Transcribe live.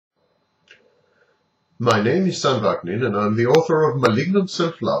My name is Sam Vaknin, and I'm the author of Malignant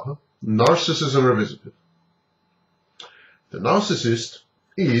Self-Love, Narcissism Revisited. The narcissist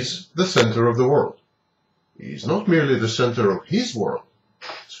is the center of the world. He is not merely the center of his world.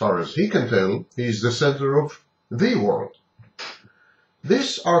 As far as he can tell, he is the center of the world.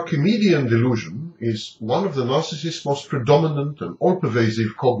 This Archimedean delusion is one of the narcissist's most predominant and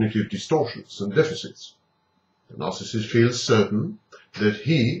all-pervasive cognitive distortions and deficits. The narcissist feels certain that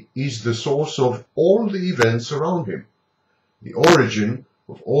he is the source of all the events around him, the origin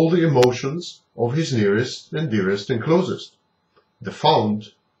of all the emotions of his nearest and dearest and closest, the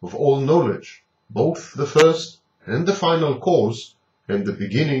fount of all knowledge, both the first and the final cause, and the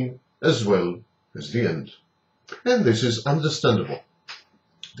beginning as well as the end. And this is understandable.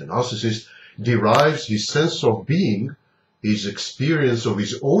 The narcissist derives his sense of being, his experience of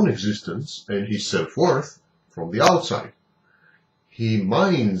his own existence, and his self-worth from the outside. He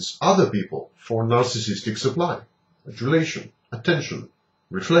mines other people for narcissistic supply, adulation, attention,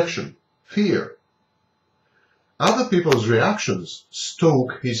 reflection, fear. Other people's reactions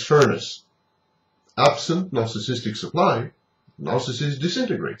stoke his furnace. Absent narcissistic supply, narcissist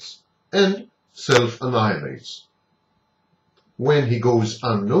disintegrates and self-annihilates. When he goes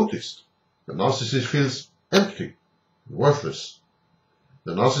unnoticed, the narcissist feels empty, worthless.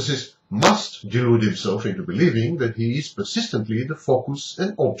 The narcissist must delude himself into believing that he is persistently the focus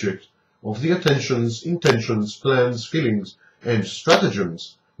and object of the attentions, intentions, plans, feelings, and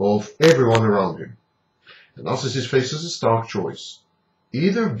stratagems of everyone around him. The narcissist faces a stark choice: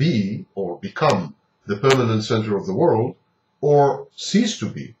 either be or become the permanent center of the world, or cease to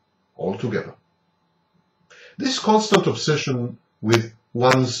be altogether. This constant obsession with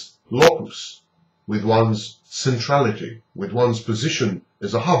one's locus, with one's centrality, with one's position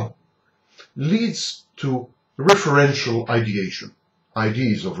as a hub, leads to referential ideation,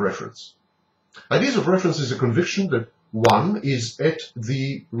 ideas of reference. Ideas of reference is a conviction that one is at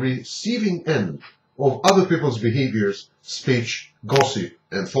the receiving end of other people's behaviors, speech, gossip,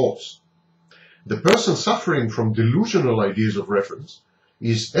 and thoughts. The person suffering from delusional ideas of reference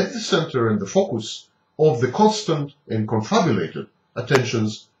is at the center and the focus of the constant and confabulated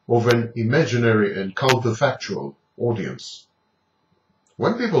attentions of an imaginary and counterfactual audience.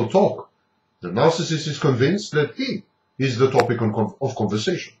 When people talk, the narcissist is convinced that he is the topic of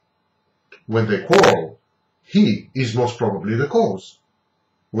conversation. When they quarrel, he is most probably the cause.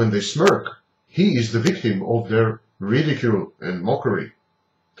 When they smirk, he is the victim of their ridicule and mockery.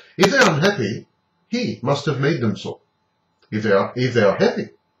 If they are unhappy, he must have made them so. If they are happy,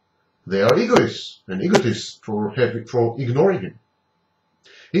 they are egoists and egotists for ignoring him.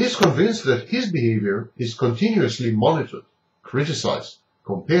 He is convinced that his behavior is continuously monitored, criticized,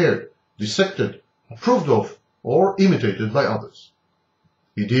 compared, dissected, approved of, or imitated by others.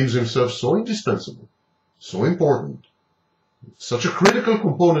 He deems himself so indispensable, so important, such a critical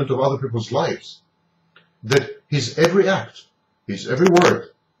component of other people's lives, that his every act, his every word,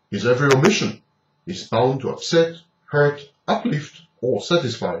 his every omission is bound to upset, hurt, uplift, or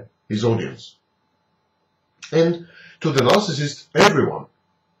satisfy his audience. And to the narcissist, everyone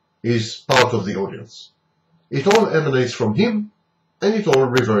is part of the audience. It all emanates from him, and it all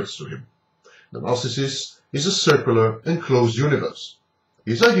reverts to him. The narcissist is a circular and closed universe.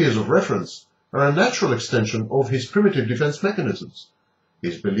 His ideas of reference are a natural extension of his primitive defense mechanisms,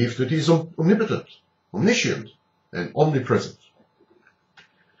 his belief that he is omnipotent, omniscient, and omnipresent.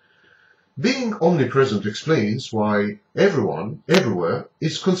 Being omnipresent explains why everyone, everywhere,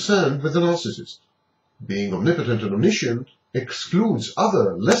 is concerned with the narcissist. Being omnipotent and omniscient excludes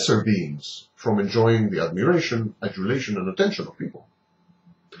other lesser beings from enjoying the admiration, adulation, and attention of people.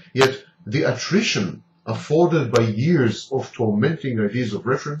 Yet the attrition afforded by years of tormenting ideas of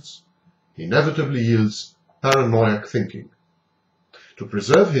reference inevitably yields paranoid thinking. To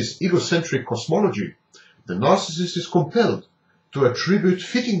preserve his egocentric cosmology, the narcissist is compelled to attribute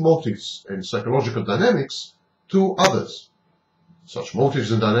fitting motives and psychological dynamics to others. Such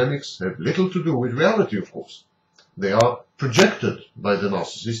motives and dynamics have little to do with reality, of course. They are projected by the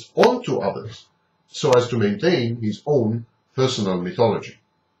narcissist onto others so as to maintain his own personal mythology.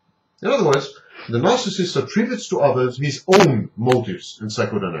 In other words, the narcissist attributes to others his own motives and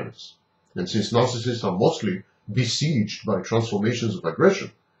psychodynamics. And since narcissists are mostly besieged by transformations of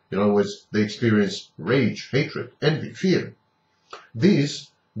aggression, in other words, they experience rage, hatred, envy, fear,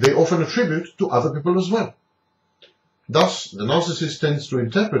 these they often attribute to other people as well. Thus, the narcissist tends to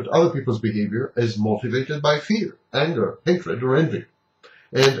interpret other people's behavior as motivated by fear, anger, hatred, or envy,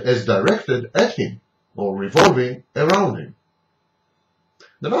 and as directed at him or revolving around him.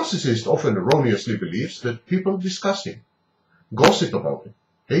 The narcissist often erroneously believes that people discuss him, gossip about him,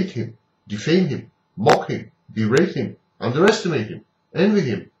 hate him, defame him, mock him, berate him, underestimate him, envy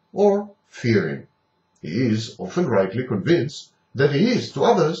him, or fear him. He is often rightly convinced that he is, to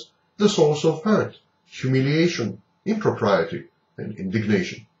others, the source of hurt, humiliation, impropriety, and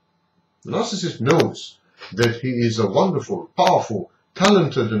indignation. The narcissist knows that he is a wonderful, powerful,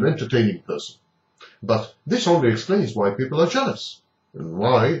 talented, and entertaining person. But this only explains why people are jealous, and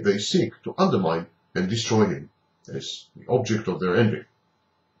why they seek to undermine and destroy him as the object of their envy.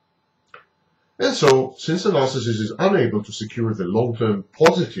 And so, since the narcissist is unable to secure the long-term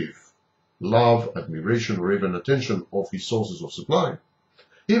positive love, admiration, or even attention of his sources of supply,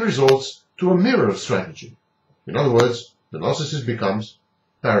 he resorts to a mirror strategy. In other words, the narcissist becomes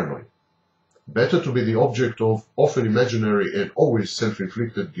paranoid. Better to be the object of often imaginary and always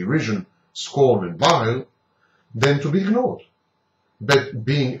self-inflicted derision, scorn, and bile, than to be ignored. But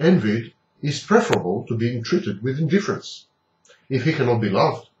being envied is preferable to being treated with indifference. If he cannot be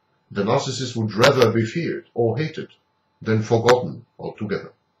loved, the narcissist would rather be feared or hated than forgotten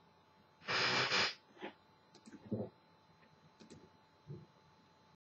altogether.